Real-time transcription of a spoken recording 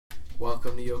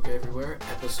Welcome to Yoga Everywhere,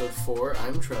 episode 4.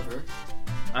 I'm Trevor.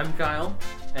 I'm Kyle,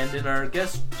 and in our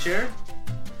guest chair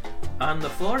on the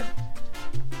floor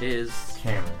is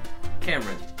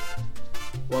Cameron.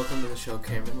 Welcome to the show,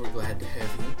 Cameron. We're glad to have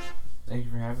you. Thank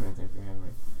you for having me.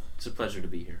 It's a pleasure to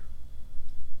be here.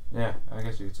 Yeah, I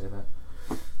guess you could say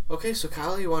that. Okay, so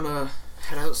Kyle, you want to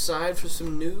head outside for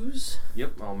some news?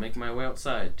 Yep, I'll make my way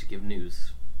outside to give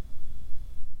news.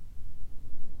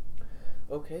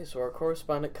 Okay, so our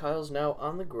correspondent Kyle's now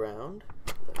on the ground.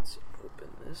 Let's open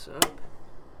this up.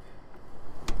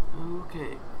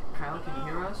 Okay, Kyle, can you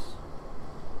hear us?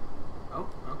 Oh,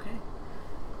 okay.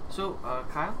 So,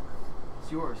 Kyle, it's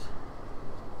yours.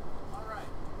 Alright,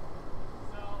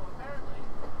 so apparently,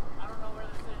 I don't know where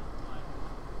this is, but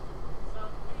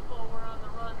some people were on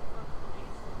the run from the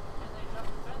police, and they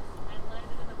jumped the fence and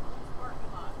landed in a police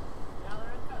parking lot. Now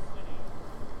they're in custody.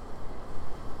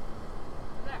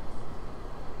 Next.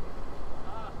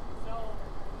 So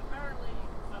apparently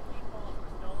some meatballs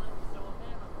were stolen, so a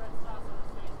man with red sauce on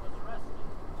his face was arrested.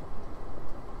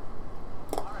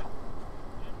 Alright.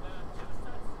 And two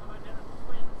sets of identical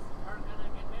twins are gonna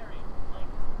get married. Like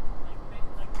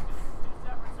two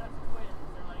separate sets of twins.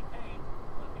 They're like, hey,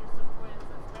 look, here's some twins,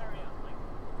 let's marry them.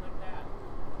 Like that.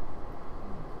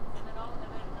 And then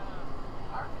Arkansas,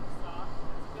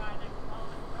 there's a guy named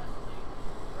Elvis Presley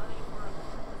running for a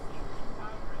seat in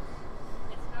Congress.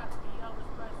 It's not the Elvis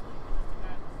Presley, but it's the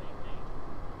guy with the same name.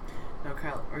 Now,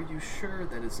 Kyle, are you sure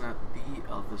that it's not the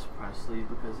Elvis Presley?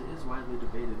 Because it is widely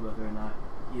debated whether or not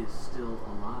he is still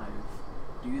alive.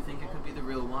 Do you think it could be the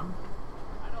real one?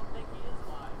 I don't think he is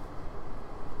alive.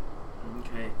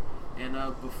 Okay. And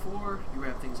before you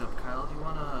wrap things up, Kyle, do you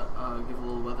want to give a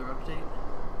little weather update?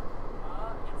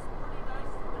 It's pretty nice.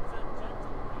 It's a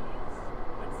gentle breeze.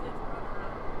 It's rather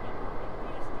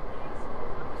 50-ish degrees.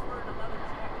 I'm just wearing a leather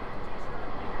jacket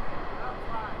and t-shirt. I'm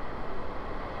fine.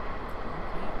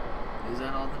 Is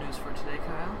that all the news for today,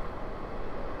 Kyle?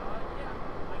 Yeah,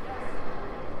 I guess.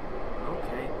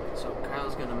 Okay. So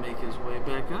Kyle's going to make his way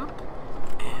back up,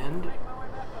 and Make my way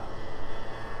back up.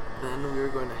 then we're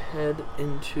going to head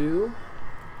into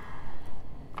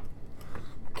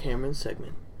Cameron's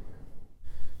segment.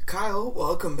 Kyle,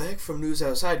 welcome back from News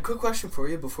Outside. Quick question for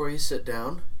you before you sit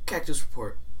down. Cactus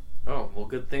report. Oh, well,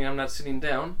 good thing I'm not sitting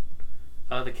down.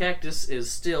 The cactus is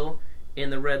still in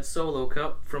the red Solo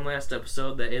cup from last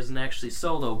episode. That isn't actually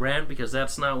Solo brand because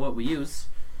that's not what we use.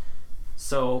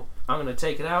 So I'm going to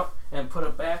take it out and put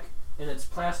it back in its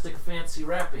plastic fancy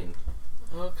wrapping.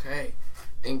 Okay.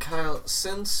 And Kyle,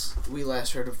 since we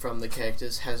last heard from the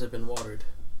cactus, has it been watered?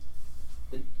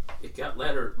 It got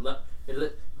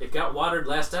watered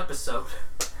last episode.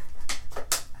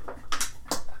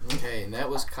 Okay, and that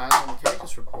was Kyle on the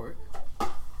cactus report.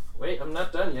 Wait, I'm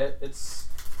not done yet.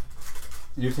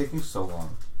 You're taking so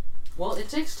long. Well, it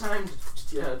takes time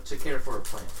to care for a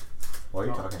plant. Why are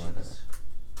you Oh, talking like jeez.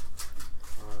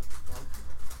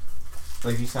 that?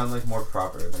 Like you sound like more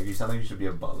proper. Like you sound like you should be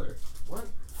a butler. What?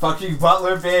 Fucking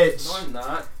butler, bitch! No, I'm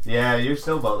not. Yeah, you're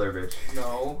still butler, bitch.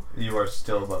 No. You are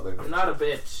still butler, bitch. I'm not a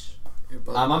bitch.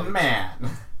 I'm a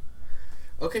man.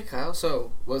 Okay, Kyle,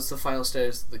 so what's the final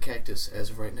status of the cactus as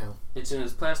of right now? It's in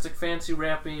its plastic fancy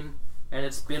wrapping, and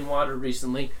it's been watered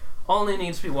recently. Only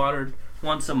needs to be watered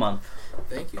once a month.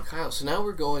 Thank you, Kyle. So now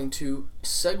we're going to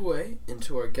segue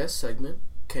into our guest segment.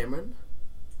 Cameron?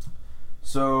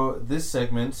 So this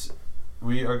segment,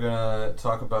 we are gonna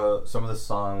talk about some of the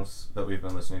songs that we've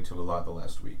been listening to a lot the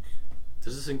last week.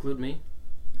 Does this include me?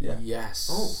 Yeah. Yes.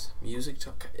 Oh. Music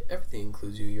talk. Everything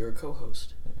includes you. You're a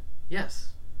co-host. Yes.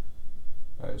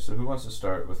 Alright, so who wants to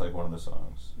start with like one of the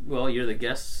songs? Well, you're the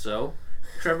guest, so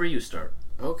Trevor, you start.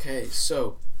 Okay,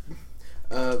 so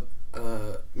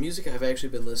music I've actually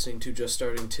been listening to just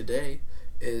starting today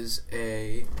is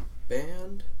a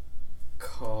band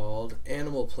called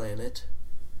Animal Planet,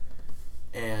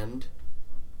 and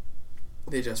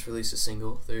they just released a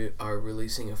single. They are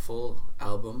releasing a full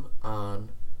album on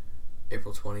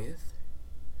April 20th,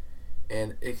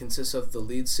 and it consists of the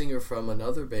lead singer from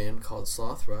another band called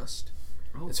Sloth Rust.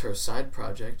 Oh. It's her side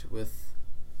project with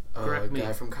a Correct me.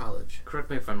 guy from college. Correct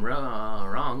me if I'm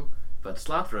wrong, but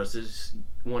Sloth Rust is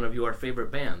one of your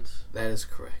favorite bands. That is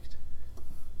correct.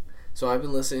 So I've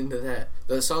been listening to that.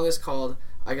 The song is called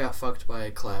I Got Fucked by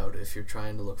a Cloud, if you're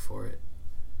trying to look for it.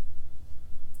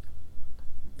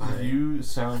 You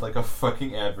sound like a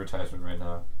fucking advertisement right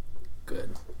now.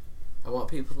 Good. I want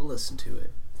people to listen to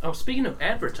it. Oh, speaking of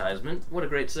advertisement, what a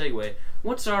great segue.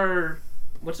 What's our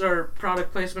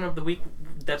product placement of the week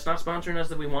that's not sponsoring us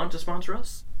that we want to sponsor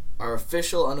us? Our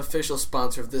official, unofficial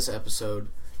sponsor of this episode,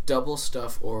 Double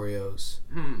Stuff Oreos.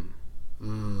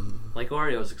 Like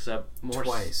Oreos, except more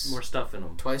Twice. more stuff in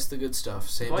them. Twice the good stuff.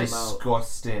 Same Twice. amount.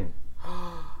 Disgusting.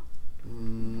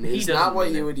 He It's doesn't not what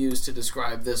mean you it. would use to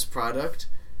describe this product.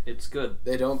 It's good.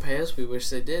 They don't pay us. We wish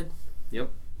they did.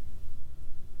 Yep.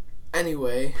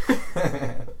 Anyway,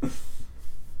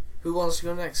 who wants to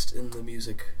go next in the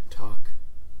music talk?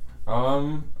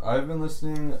 I've been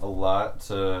listening a lot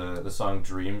to the song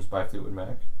 "Dreams" by Fleetwood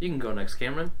Mac. You can go next,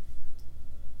 Cameron.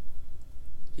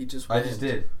 He just I went. just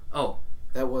did. Oh,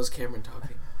 That was Cameron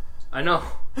talking. I know.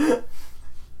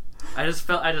 I just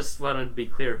wanted to be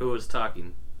clear who was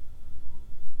talking.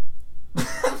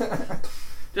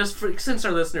 Since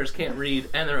our listeners can't read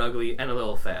and they're ugly and a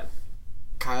little fat.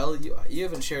 Kyle, you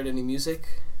haven't shared any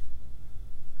music?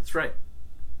 That's right.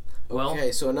 Well,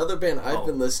 Okay, so another band I've Oh.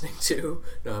 been listening to...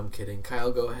 No, I'm kidding.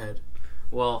 Kyle, go ahead.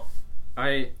 well,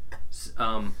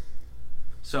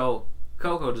 so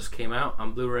Coco just came out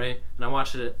on Blu-ray, and I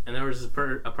watched it, and there was a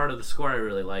part of the score I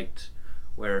really liked,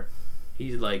 where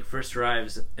he like first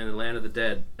arrives in the land of the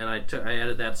dead, and I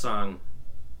added that song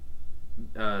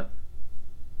to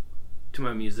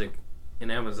my music in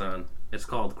Amazon. It's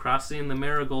called "Crossing the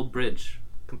Marigold Bridge,"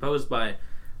 composed by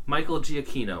Michael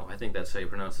Giacchino. I think that's how you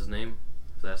pronounce his name.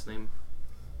 His last name,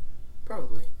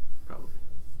 Probably. probably.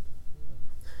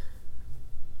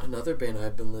 Another band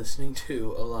I've been listening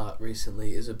to a lot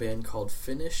recently is a band called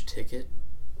Finish Ticket.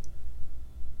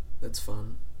 That's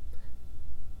fun.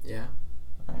 Yeah.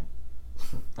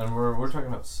 And we're talking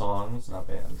about songs, not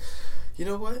bands. You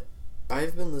know what?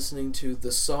 I've been listening to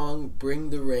the song Bring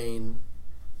the Rain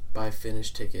by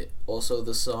Finish Ticket. Also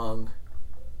the song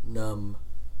Numb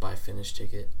by Finish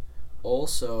Ticket.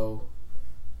 Also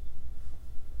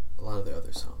a lot of their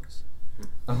other songs.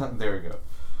 There we go.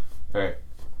 Alright.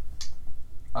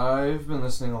 I've been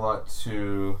listening a lot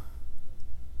to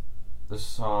the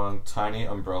song Tiny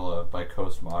Umbrella by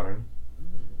Coast Modern.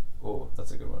 Oh,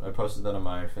 that's a good one. I posted that on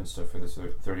my Finsta for this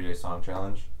 30-day song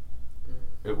challenge.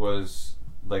 It was,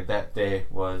 like, that day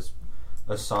was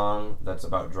a song that's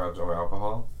about drugs or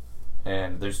alcohol.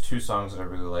 And there's two songs that I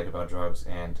really like about drugs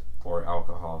and or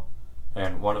alcohol.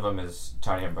 And one of them is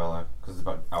Tiny Umbrella, because it's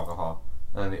about alcohol.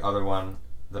 And then the other one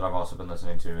that I've also been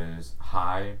listening to is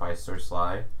High by Sir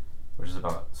Sly, which is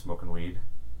about smoking weed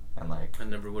and like I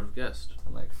never would have guessed.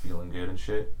 feeling good and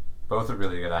shit. Both are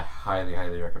really good. I highly,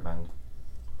 highly recommend.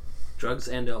 Drugs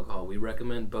and alcohol. We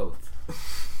recommend both.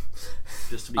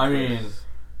 Just to be I clear. mean,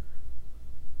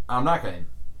 I'm not gonna,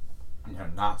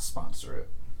 not sponsor it.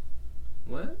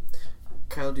 What?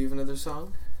 Kyle, do you have another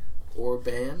song? Or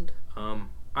band?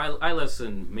 I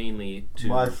listen mainly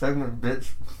to segment,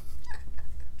 bitch.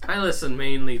 I listen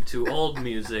mainly to old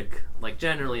music, like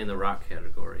generally in the rock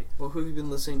category. Well, who have you been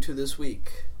listening to this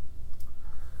week?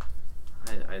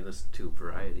 I listen to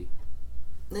variety.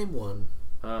 Name one.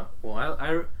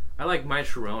 Well, I like My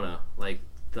Sharona, like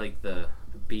the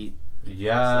beat,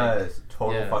 Yes,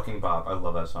 total yeah. fucking bop. I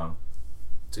love that song.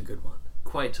 It's a good one.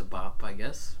 quite a bop, I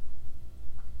guess.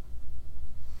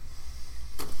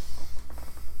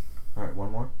 All right,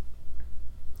 one more.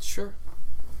 Sure.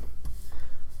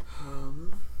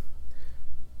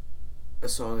 A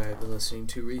song I've been listening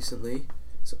to recently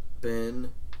has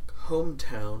been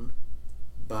Hometown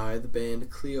by the band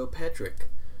Cleopatra.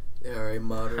 They are a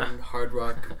modern hard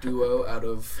rock duo out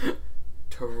of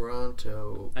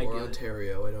Toronto I or get it.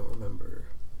 Ontario. I don't remember.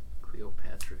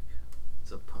 Cleopatra.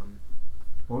 It's a pun.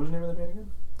 What was the name of the band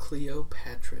again?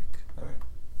 Cleopatra. All right,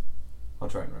 I'll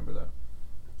try and remember that.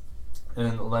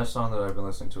 And the last song that I've been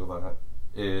listening to a lot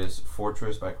is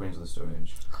 "Fortress" by Queens of the Stone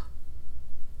Age.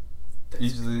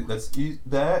 Easily,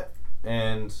 that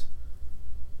and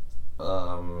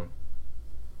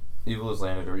 "Evil Is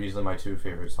Landed" are easily my two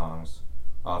favorite songs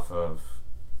off of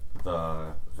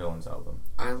the Villains album.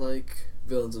 I like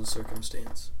Villains of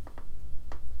Circumstance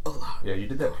a lot. Yeah, you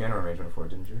did that piano arrangement before,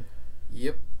 didn't you?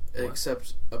 Yep. What?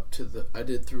 Except up to I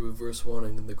did through verse 1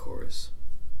 and the chorus,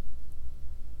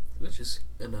 which is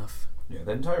enough. Yeah,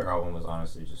 that entire album was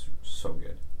honestly just so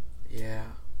good. Yeah.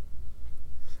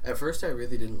 At first, I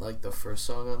really didn't like the first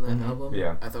song on that Mhm. album.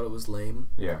 Yeah. I thought it was lame,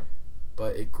 Yeah,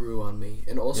 but it grew on me.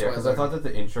 And also, yeah, because I thought that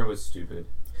the intro was stupid.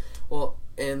 well,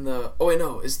 and the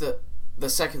is the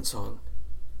second song,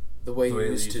 the way The you way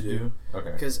they used to do,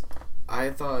 Okay. because I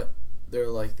thought there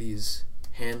were like these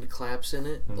hand claps in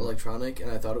it, Mhm. electronic,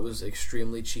 and I thought it was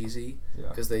extremely cheesy Yeah.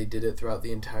 because they did it throughout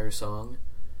the entire song.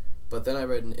 But then I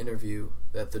read an interview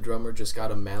that the drummer just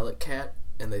got a mallet cat,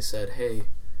 and they said, "Hey,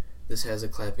 this has a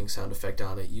clapping sound effect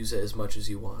on it. Use it as much as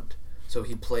you want." So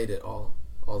he played it all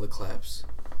the claps.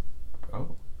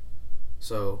 Oh.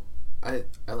 So I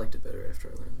liked it better after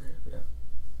I learned that. Yeah.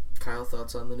 Kyle,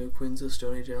 thoughts on the new Queens of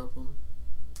Stone Age album?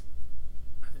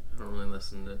 I don't really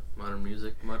listen to modern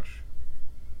music much.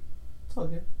 It's all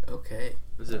good. Okay.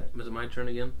 Is it my turn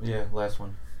again? Yeah, last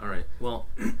one. All right. Well,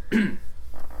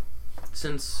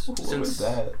 since What was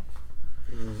that?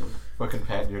 Fucking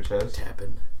pat your chest.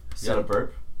 Tapping. You got a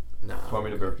burp? Nah. Do you want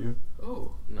me to burp you?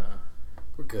 Oh, Nah.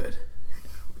 we're good.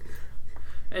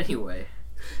 Anyway,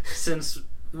 since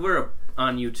we're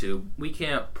on YouTube, we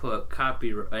can't put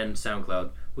and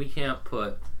SoundCloud. We can't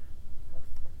put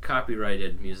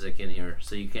copyrighted music in here,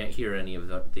 so you can't hear any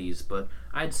of these. But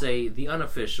I'd say the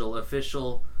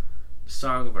official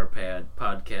song of our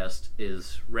podcast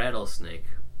is "Rattlesnake"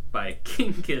 by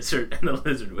King Gizzard and the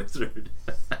Lizard Wizard.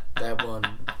 That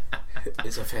one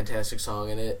is a fantastic song,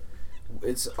 and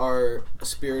it's our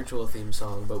spiritual theme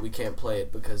song, but we can't play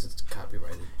it because it's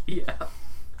copyrighted. Yeah.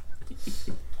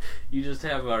 You just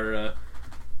have our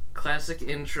classic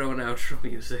intro and outro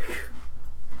music.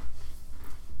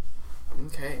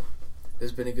 Okay.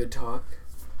 It's been a good talk.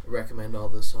 I recommend all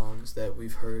the songs that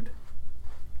we've heard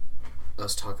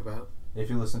us talk about. If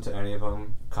you listen to any of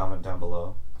them, comment down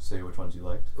below. Say which ones you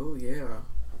liked. Oh, yeah.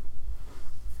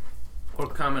 Or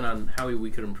comment on how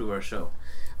we could improve our show.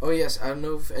 Oh, yes. I don't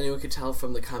know if anyone could tell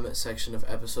from the comment section of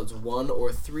episodes 1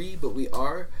 or 3, but we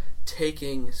are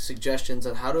taking suggestions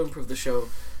on how to improve the show.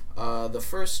 The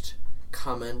first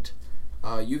comment,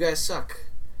 you guys suck.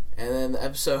 And then the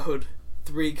episode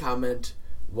 3 comment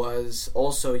was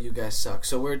also you guys suck.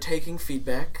 So we're taking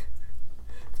feedback.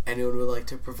 Anyone would like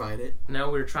to provide it?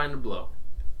 Now we're trying to blow.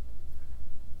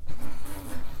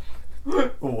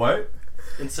 What?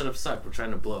 Instead of suck, we're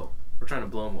trying to blow. We're trying to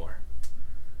blow more.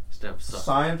 Instead of suck.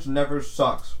 Science never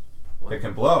sucks. What? It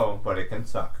can blow, but it can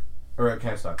suck. Or it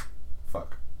can't suck.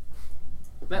 Fuck.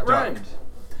 That Duck. rhymed.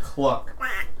 Cluck.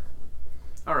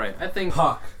 Alright, I think...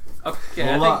 Puck.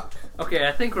 Okay, Luck.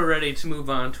 I think we're ready to move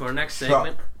on to our next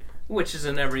segment, which is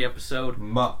in every episode.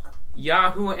 Muck.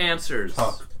 Yahoo Answers.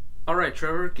 Puck. Alright,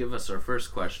 Trevor, give us our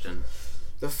first question.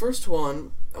 The first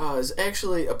one is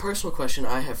actually a personal question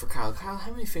I have for Kyle. Kyle,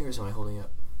 how many fingers am I holding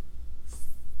up?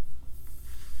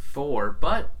 4,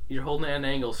 but you're holding it at an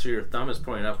angle so your thumb is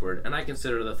pointing upward, and I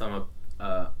consider the thumb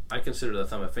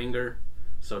a finger,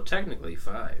 so technically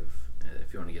 5,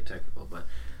 if you want to get technical. But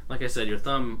like I said, your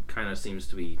thumb kind of seems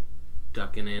to be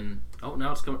ducking in. Oh,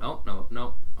 now it's coming. Oh,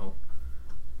 no. Oh.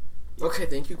 Okay,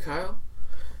 thank you, Kyle.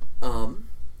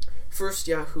 First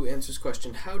Yahoo Answers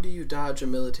question: how do you dodge a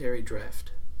military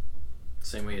draft?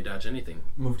 Same way you dodge anything.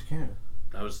 Move to Canada.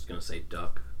 I was gonna say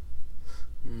duck.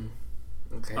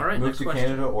 Okay. All right, Move next to question.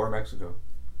 Canada or Mexico.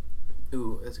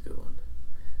 Ooh, that's a good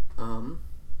one.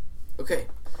 Okay.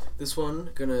 This one,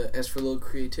 gonna ask for a little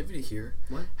creativity here.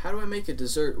 What? How do I make a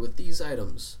dessert with these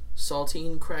items?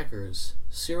 Saltine crackers,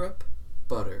 syrup,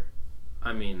 butter.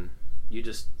 I mean, you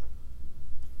just.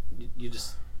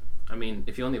 I mean,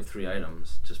 if you only have 3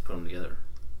 items, just put them together.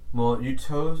 Well, you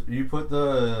put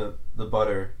the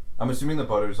butter. I'm assuming the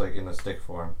butter's like in the stick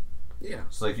form. Yeah.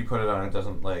 So like you put it on, it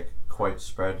doesn't like quite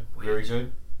spread very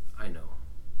good. I know.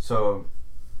 So,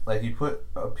 like you put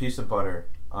a piece of butter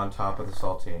on top of the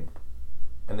saltine,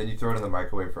 and then you throw it in the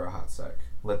microwave for a hot sec.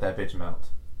 Let that bitch melt.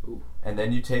 Ooh. And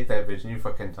then you take that bitch and you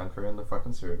fucking dunk her in the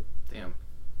fucking syrup. Damn.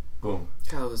 Boom.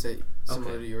 Kyle, is that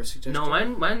similar Okay. to your suggestion? No,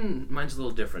 mine's a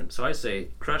little different. So I say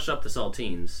crush up the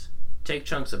saltines, take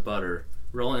chunks of butter,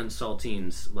 roll in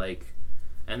saltines,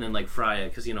 and then fry it,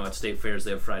 because at state fairs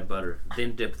they have fried butter.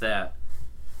 Then dip that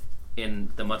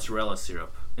in the mozzarella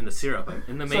syrup. In the syrup.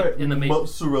 In the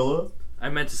mozzarella. I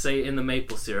meant to say in the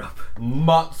maple syrup.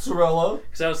 Mozzarella.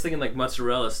 Because I was thinking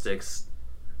mozzarella sticks.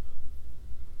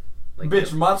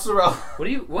 Bitch, mozzarella.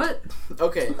 What?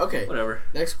 Okay. Whatever.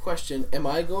 Next question. Am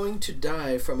I going to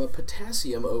die from a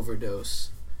potassium overdose?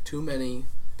 Too many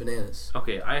bananas.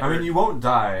 Okay, I mean, you won't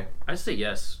die. I say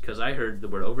yes, because I heard the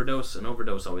word overdose, and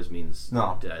overdose always means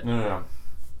dead. No.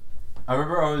 I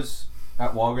remember I was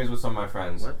at Walgreens with some of my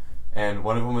friends. What? And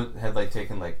one of them had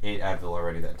taken 8 Advil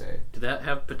already that day. Did that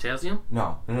have potassium?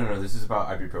 No. This is about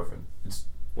ibuprofen. It's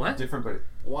What? different, but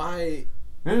Why?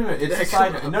 no. It's a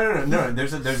side note. No.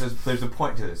 There's a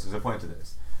point to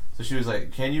this. So she was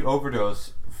like, "Can you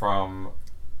overdose from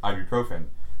ibuprofen?"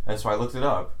 And so I looked it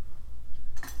up.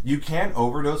 You can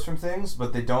overdose from things,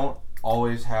 but they don't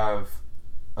always have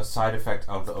a side effect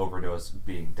of the overdose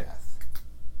being death.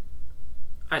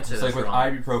 I'd say It's that's like with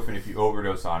wrong. ibuprofen, if you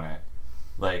overdose on it,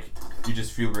 you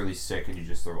just feel really sick and you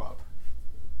just throw up.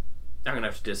 I'm gonna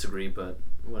have to disagree, but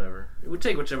whatever. We'll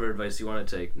take whichever advice you want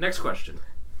to take. Next question.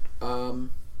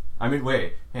 I mean,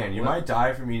 wait, man, you What? might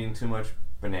die from eating too much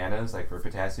bananas, for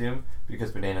potassium,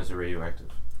 because bananas are radioactive.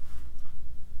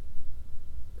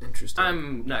 Interesting.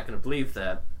 I'm not gonna believe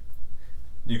that.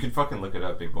 You can fucking look it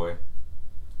up, big boy.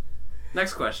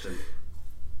 Next question.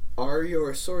 Are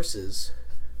your sources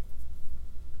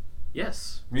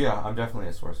Yes. Yeah, I'm definitely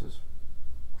at sources.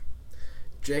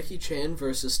 Jackie Chan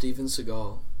versus Steven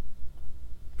Seagal?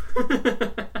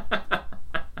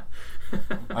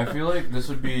 I feel like this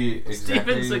would be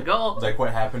exactly Steven Seagal. like what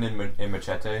happened in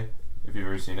Machete, if you've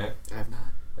ever seen it. I have not.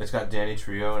 It's got Danny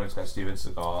Trejo and it's got Steven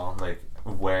Seagal, like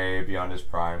way beyond his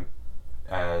prime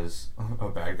as a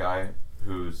bad guy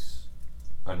who's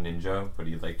a ninja, but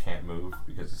he like can't move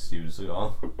because it's Steven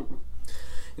Seagal.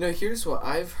 You know, here's what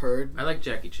I've heard. I like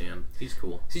Jackie Chan. He's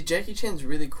cool. See, Jackie Chan's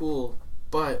really cool,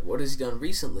 but what has he done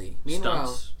recently? Meanwhile,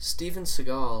 Stunts. Steven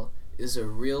Seagal is a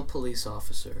real police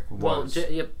officer. Well, Was.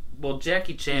 well,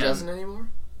 Jackie Chan. He doesn't anymore?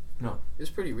 No. It was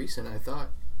pretty recent, I thought.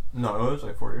 No, it was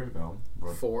like 4 years ago.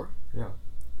 But 4? yeah.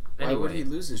 Why would he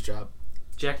Anyway, lose his job?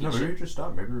 Jackie No, maybe Chan. he just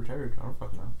stopped. Maybe he retired. I don't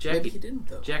fucking know. Maybe he Jackie didn't,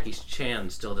 though. Jackie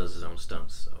Chan still does his own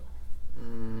stunts. So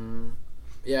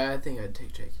Yeah, I think I'd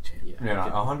take Jackie Chan. yeah. Yeah,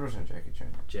 no, 100% Jackie Chan.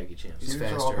 Jackie Chan. He's Steven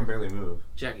Seagal faster. can barely move.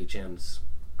 Jackie Chan's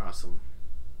awesome.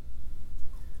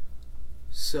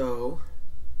 So,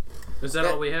 Is that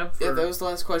all we have? For... yeah, that was the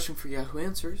last question for Yahoo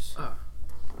Answers. Ah.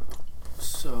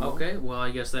 So, Okay, well,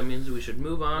 I guess that means we should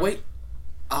move on. wait.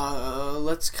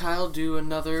 Let's Kyle do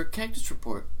another cactus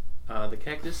report. The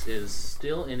cactus is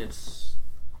still in its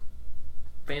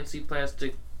fancy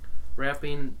plastic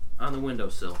wrapping on the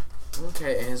windowsill.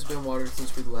 Okay, and has it been watered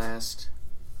since we last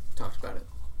talked about it?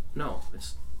 No,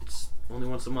 it's only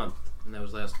once a month, and that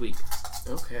was last week.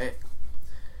 Okay.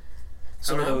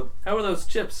 So how, now, how are those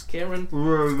chips, Cameron?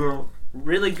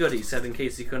 Really good, he said, in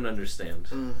case you couldn't understand.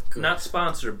 good. Not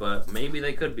sponsored, but maybe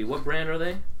they could be. What brand are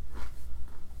they?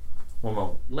 One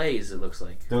moment. Lay's, it looks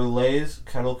like. They're Lay's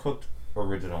kettle cooked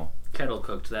original. Kettle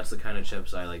cooked, that's the kind of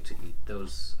chips I like to eat.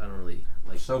 Those, I don't really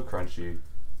like. So crunchy.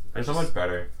 I They're so just- much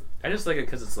better. I just like it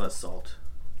because it's less salt,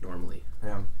 normally.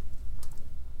 Yeah.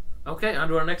 Okay, on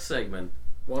to our next segment.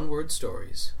 One-word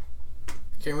stories.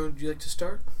 Cameron, would you like to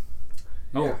start?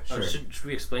 Yeah, sure. Should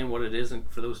we explain what it is and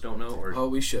for those who don't know? Or Oh,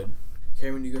 we should.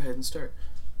 Cameron, you go ahead and start.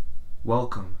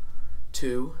 Welcome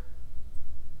 2,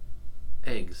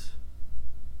 eggs.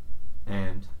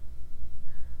 and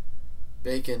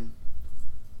bacon.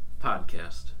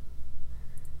 Podcast.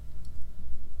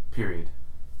 period.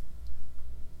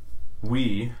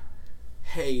 We,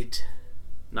 Hate.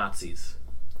 Nazis.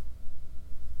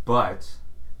 but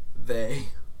They.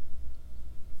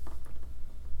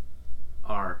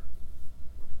 Are.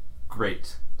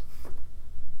 great.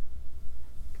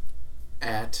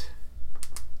 At.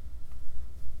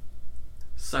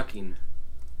 Sucking.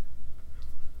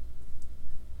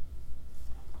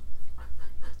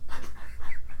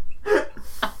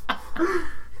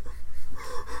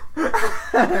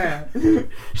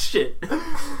 Shit.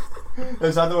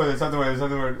 That's not the word. That's not the word. That's not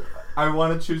the word. I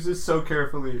want to choose this so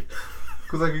carefully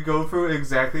because I could go through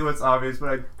exactly what's obvious,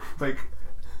 but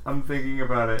I'm thinking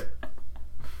about it.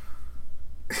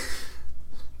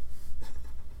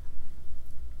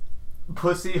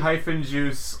 Pussy hyphen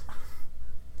juice.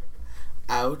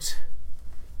 Out.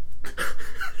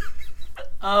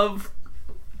 Of.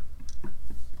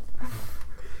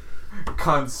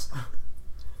 Cunts.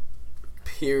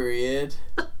 Period.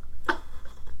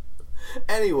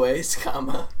 Anyways,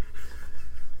 comma.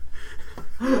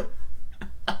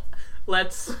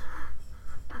 Let's.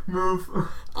 Move.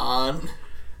 On.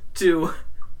 To.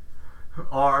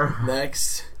 R.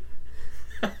 Next.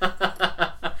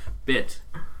 Bit.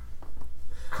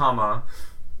 Comma.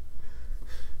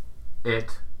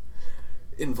 It.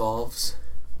 Involves.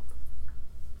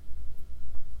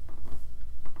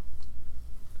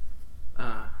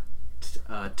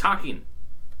 Talking.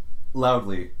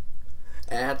 Loudly.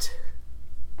 At.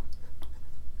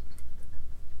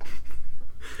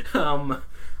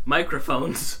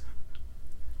 Microphones.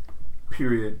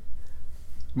 Period.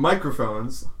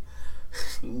 Microphones.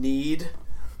 Need.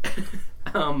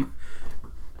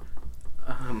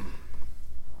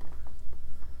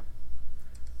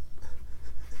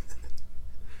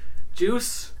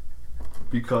 Juice.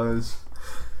 Because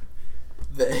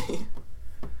They.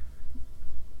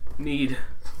 Need.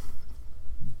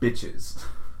 bitches.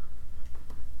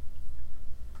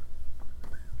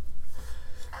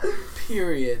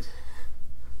 Period.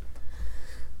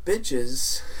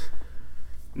 Bitches.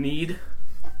 Need.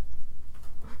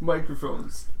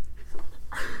 Microphones.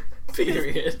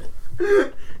 Period.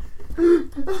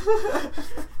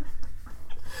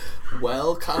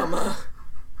 Well, comma.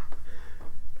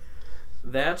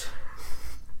 That.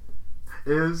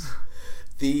 Is,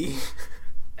 The.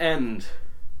 End.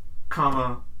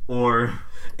 comma, or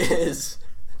Is.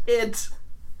 It.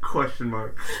 Question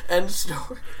mark. End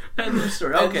story. End of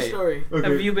story. End Okay. story. Okay.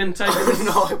 Have you been typing this?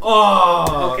 No.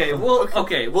 Oh. Okay.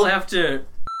 We'll have to.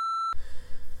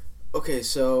 Okay,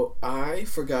 so I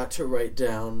forgot to write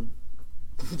down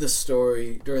the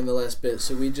story during the last bit,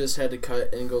 so we just had to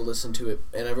cut and go listen to it.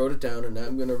 And I wrote it down, and now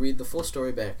I'm going to read the full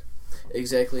story back,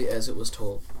 exactly as it was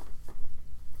told.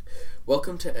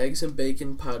 Welcome to Eggs and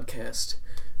Bacon Podcast.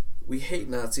 We hate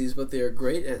Nazis, but they are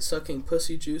great at sucking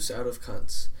pussy juice out of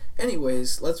cunts.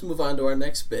 Anyways, let's move on to our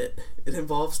next bit. It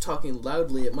involves talking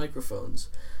loudly at microphones.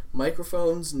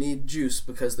 Microphones need juice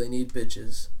because they need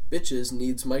bitches. Bitches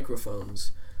needs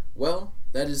microphones. Well,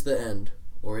 that is the end.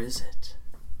 Or is it?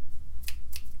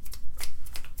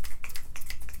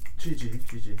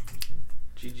 GG.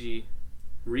 GG.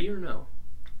 Re or no?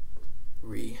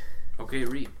 Re. Okay,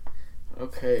 re.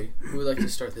 Okay, who would like to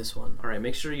start this one? All right.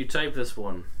 Make sure you type this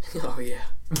one. Oh, yeah.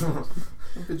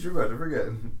 But you're about to forget.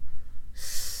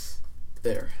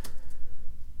 There.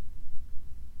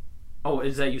 Oh,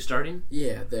 is that you starting?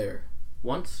 Yeah, there.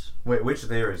 Once? Wait, which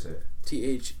there is it?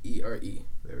 T-H-E-R-E.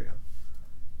 There we go.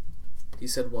 He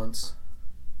said once.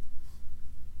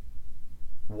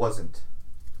 Wasn't.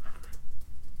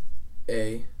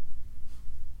 A.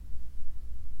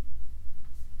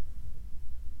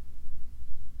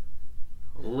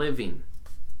 Living.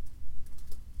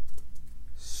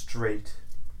 Straight.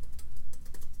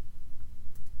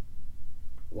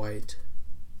 White.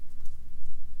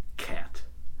 Cat.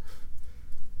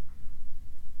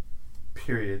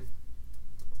 Period.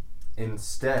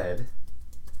 Instead.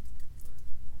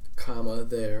 Comma,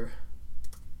 there.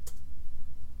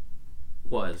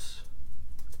 Was.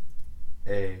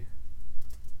 A.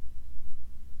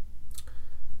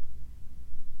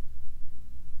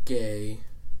 Gay.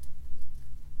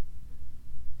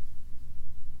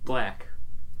 Black.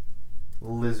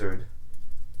 Lizard.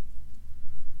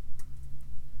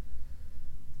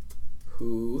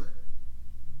 Who.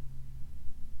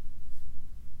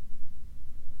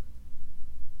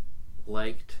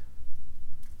 Liked.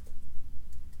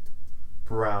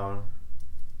 Brown.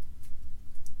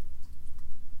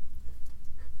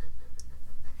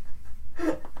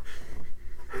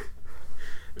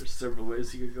 There's several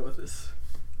ways you could go with this.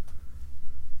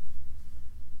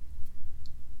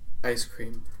 Ice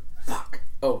cream. Fuck.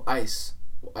 Oh, ice.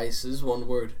 Ice is one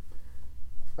word.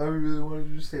 I really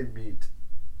wanted to say meat.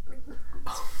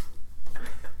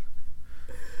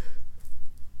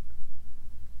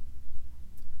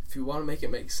 If you want to make it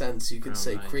make sense, you could Brown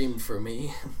say ice. cream for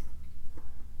me.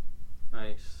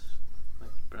 Ice. Like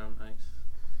brown ice.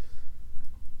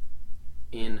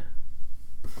 In.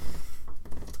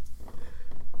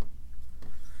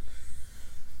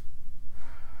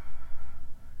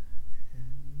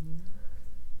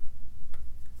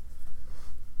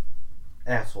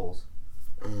 Assholes.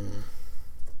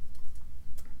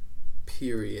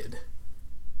 Period.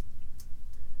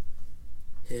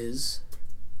 His.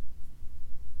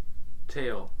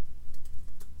 Tail.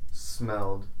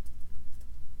 Smelled.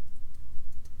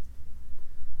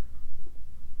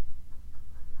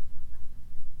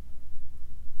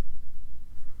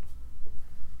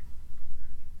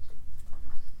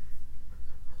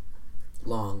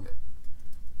 Long.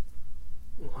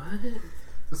 What?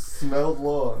 Smelled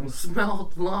long.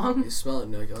 Smelled long? You smell it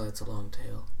and you're like, oh, that's a long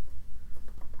tail.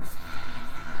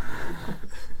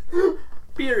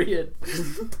 Period.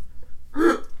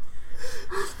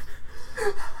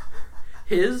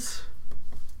 His.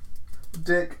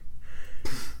 Dick.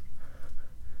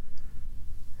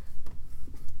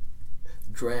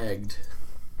 Dragged.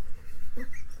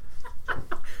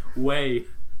 Way.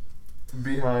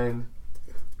 Behind.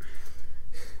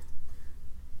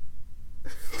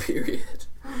 Period.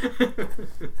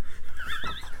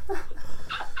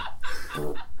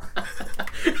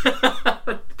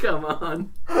 Come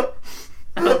on. I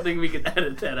don't think we can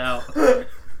edit that out.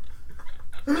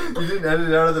 You didn't edit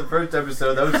it out of the first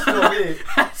episode. That was still me.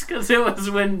 That's because it was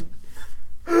when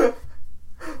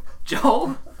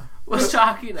Joel was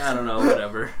talking. I don't know,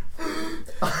 whatever.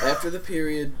 After the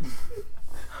period.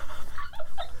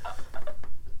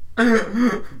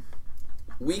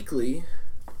 Weekly.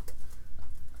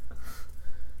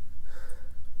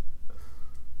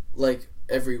 Like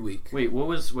every week. What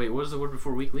was the word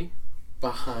before weekly?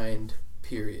 Behind.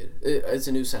 Period. It's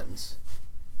a new sentence.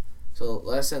 So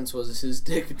last sentence was his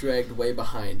dick dragged way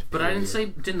behind. But I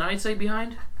period. didn't I say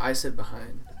behind? I said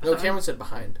behind. No, Cameron said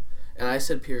behind. And I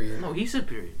said period. No, he said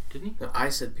period, didn't he? No, I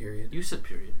said period. You said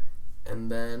period.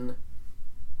 And then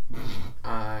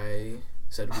I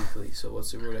said weekly. So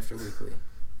what's the word after weekly?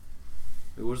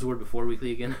 What was the word before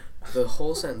weekly again? The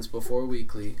whole sentence before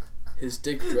weekly. His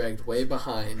dick dragged way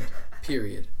behind.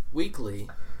 Period. Weekly.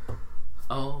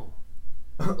 Oh.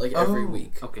 Like every Oh.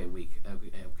 week. Okay, week.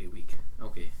 Okay, week.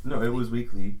 Okay. No, it was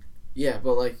weekly. Yeah,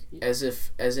 but like as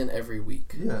in every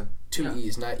week. Yeah. 2 Yeah.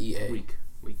 E's, not EA. Week.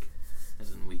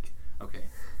 As in week. Okay.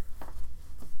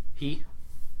 He.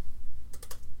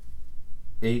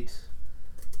 8.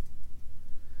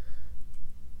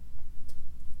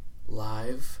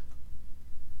 Live.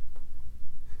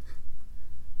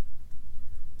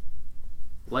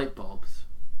 Light bulbs.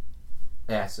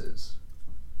 Asses.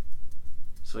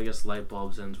 So I guess light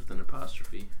bulbs ends with an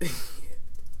apostrophe.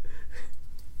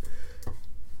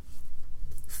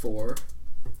 4.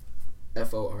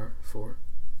 FOR. 4.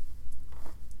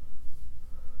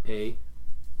 A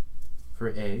For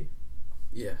A.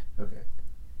 Yeah. Okay.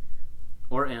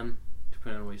 or N,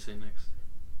 depending on what you say next.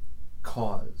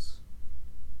 Cause.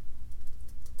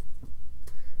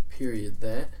 Period.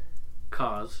 That.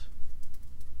 Cause.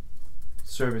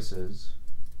 Services.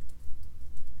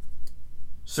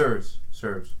 Serves.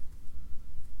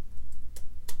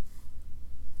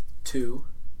 2.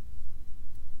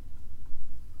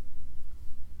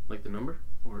 Like the number?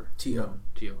 Or TO.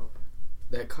 T-O.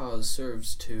 That cause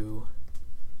serves to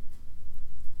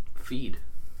Feed.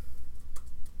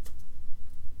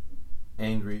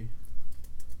 Angry.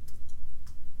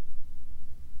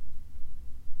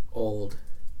 old.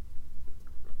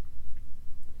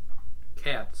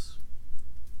 Cats.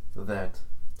 That.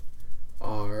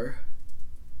 Are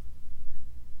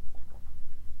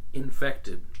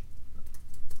Infected.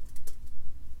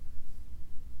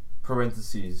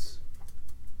 Parentheses.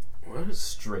 What?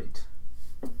 Straight.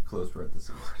 Close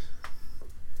parentheses.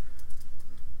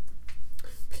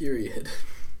 period.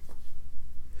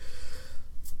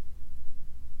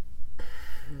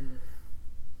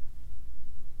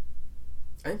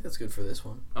 I think that's good for this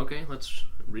one. Okay, let's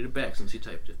read it back since you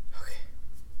typed it. Okay.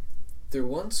 There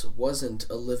once wasn't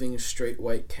a living straight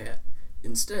white cat.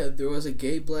 Instead, there was a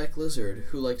gay black lizard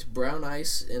who liked brown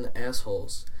ice and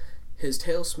assholes. His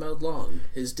tail smelled long,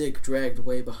 his dick dragged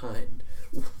way behind.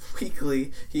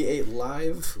 Weekly, he ate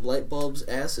live light bulbs'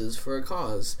 asses for a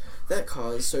cause. That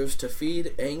cause serves to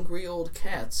feed angry old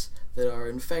cats that are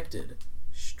infected.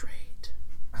 Straight.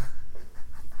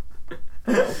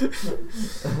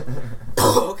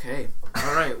 Okay.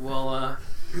 All right, well, I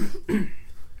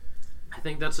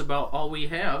think that's about all we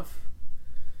have.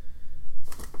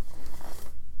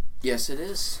 Yes, it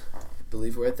is. I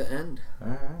believe we're at the end.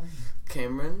 Alright.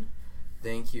 Cameron,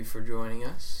 thank you for joining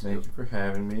us. Thank you for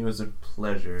having me. It was a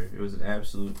pleasure. It was an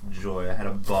absolute joy. I had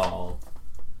a ball.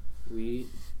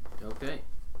 Okay.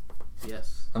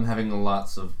 Yes. I'm having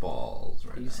lots of balls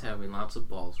right He's now. having lots of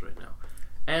balls right now.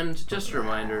 And just a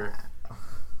reminder,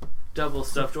 double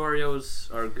stuffed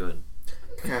Oreos are good.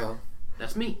 Kyle,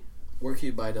 That's me. where can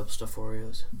you buy double stuffed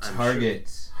Oreos? I'm Target.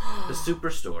 The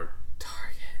Superstore. Target.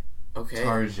 Okay.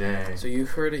 Target. So you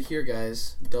heard it here,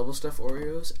 guys. Double stuffed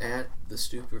Oreos at the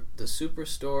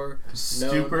Superstore,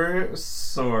 Super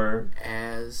sore.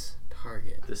 as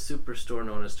Target. The Superstore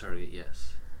known as Target,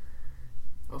 yes.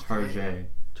 Okay. Target.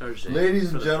 Target. Ladies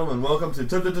For and the- gentlemen, welcome to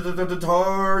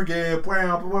Target.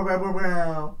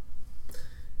 Wow.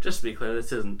 Just to be clear,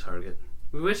 this isn't Target.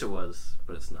 We wish it was,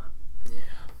 but it's not.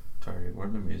 Target, what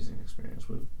an amazing experience.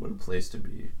 What a place to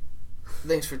be.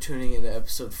 Thanks for tuning in to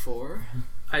episode 4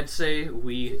 I'd say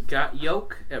we got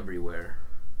yolk everywhere.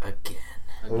 again.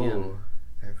 Again. Oh,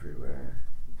 everywhere.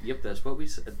 Yep, that's what we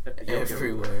said. Yolk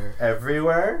Everywhere.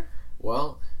 Everywhere?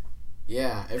 Well,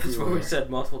 yeah, everywhere. That's what we said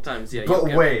multiple times. Yeah. But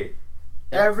yolk wait.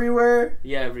 Everywhere?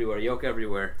 Yeah, everywhere. Yolk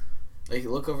everywhere. Like,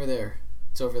 look over there.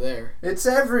 It's over there. It's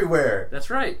everywhere. That's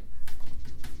right.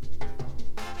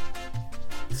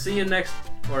 See you next,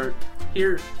 or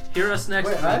hear us next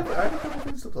Wait, week. I have a couple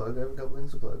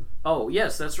things to plug. Oh,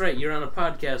 yes, that's right. You're on a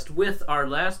podcast with our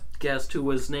last guest, who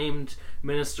was named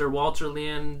Minister Walter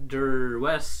Leander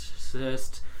West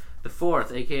the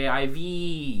Fourth, aka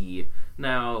IV.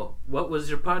 Now, what was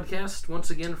your podcast once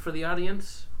again for the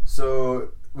audience? So,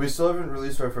 we still haven't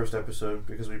released our first episode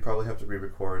because we probably have to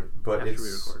re-record, but Have to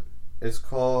re-record. it's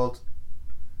called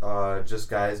Just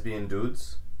Guys Being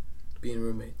Dudes, Being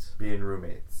roommates. Being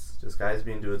Roommates. Just Guys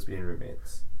Being Dudes, Being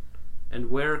Roommates.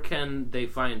 And where can they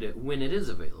find it when it is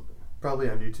available? Probably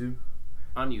on YouTube.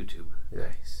 On YouTube. Yeah.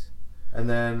 Nice. And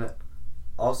then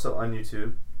also on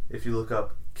YouTube, if you look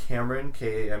up Cameron,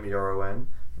 Kameron,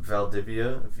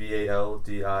 Valdivia,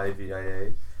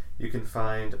 Valdivia, you can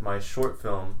find my short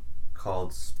film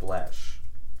called Splash.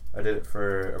 I did it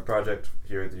for a project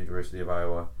here at the University of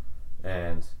Iowa,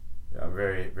 and I'm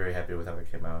very, very happy with how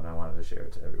it came out, and I wanted to share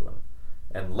it to everyone.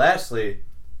 And lastly,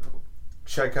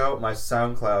 check out my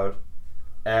SoundCloud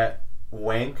at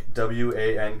Wank,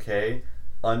 WANK,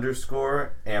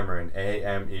 _Amaron,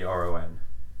 AMERON.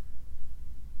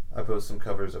 I post some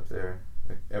covers up there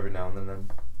every now and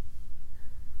then.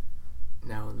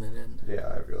 Now and then. Yeah,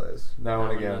 I realize. Now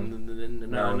and again.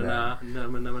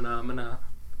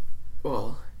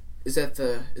 Well, is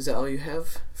that all you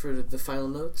have for the final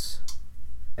notes?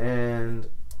 And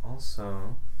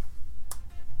also,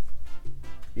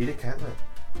 eat a catlet.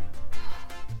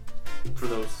 For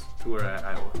those who are at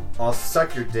Iowa. I'll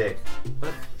suck your dick.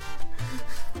 What?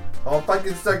 I'll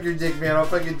fucking suck your dick, man. I'll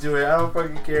fucking do it. I don't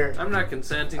fucking care. I'm not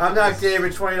consenting. I'm not gay,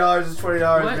 but $20 is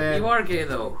 $20, What? man. You are gay,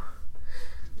 though.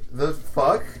 The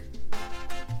fuck?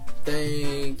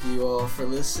 Thank you all for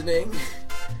listening.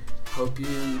 Hope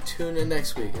you tune in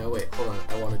next week. Oh wait, hold on.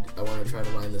 I want to try to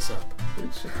line this up.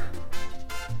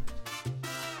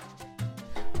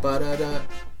 Ba-da-da.